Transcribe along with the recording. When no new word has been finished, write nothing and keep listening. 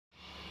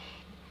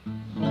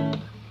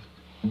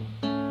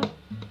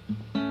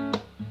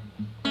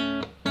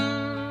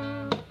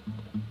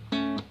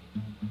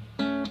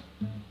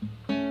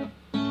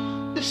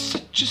It's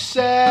such a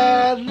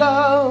sad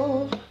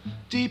love,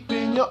 deep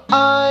in your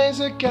eyes,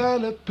 a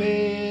kind of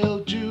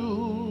pale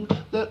jewel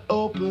that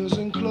opens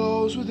and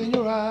closes within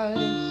your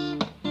eyes.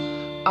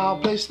 I'll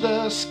place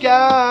the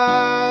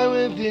sky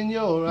within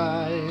your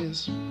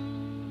eyes.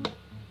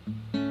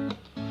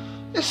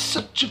 It's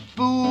such a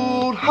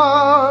fooled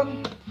heart,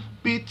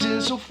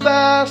 beating so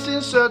fast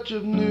in search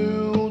of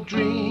new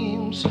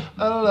dreams,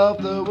 a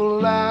love that will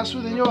last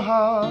within your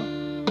heart.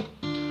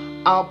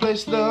 I'll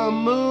place the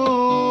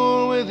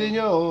moon within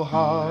your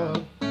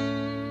heart.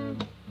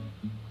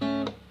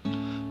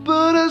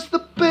 But as the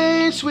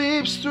pain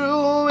sweeps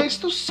through,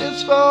 makes no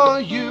sense for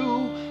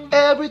you.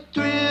 Every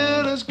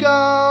thrill is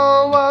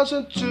gone,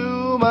 wasn't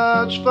too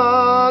much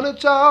fun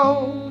at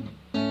all.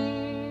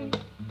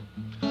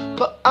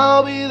 But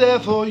I'll be there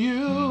for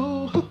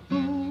you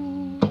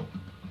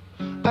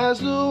as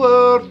the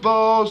world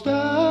falls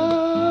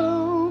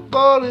down,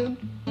 falling.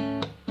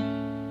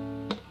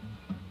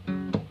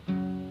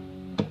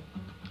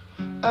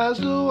 As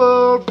the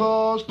world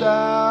falls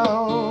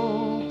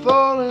down,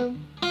 falling,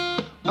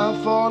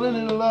 I'm falling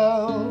in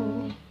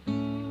love.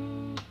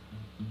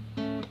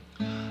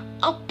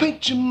 I'll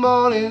paint your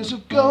mornings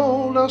of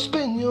gold, I'll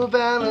spend your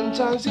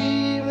Valentine's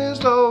evenings,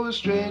 though we're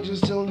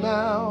strangers till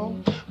now.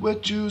 We're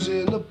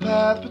choosing the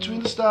path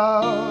between the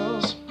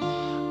stars.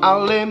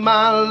 I'll lay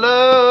my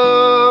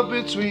love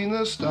between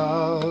the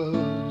stars.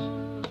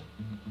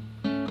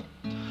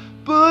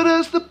 But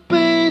as the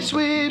pain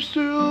sweeps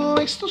through,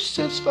 makes no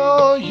sense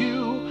for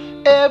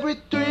you. Every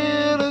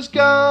thrill is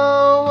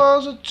gone,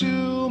 wasn't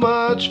too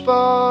much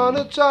fun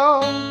at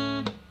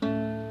all.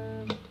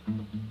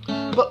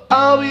 But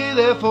I'll be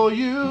there for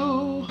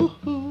you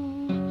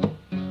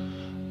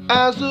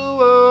as the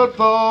world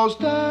falls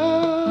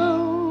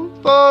down,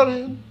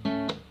 falling.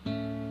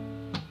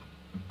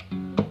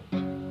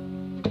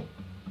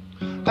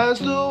 As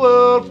the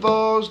world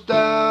falls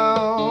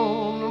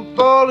down,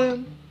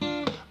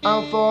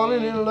 I'm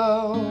falling in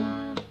love.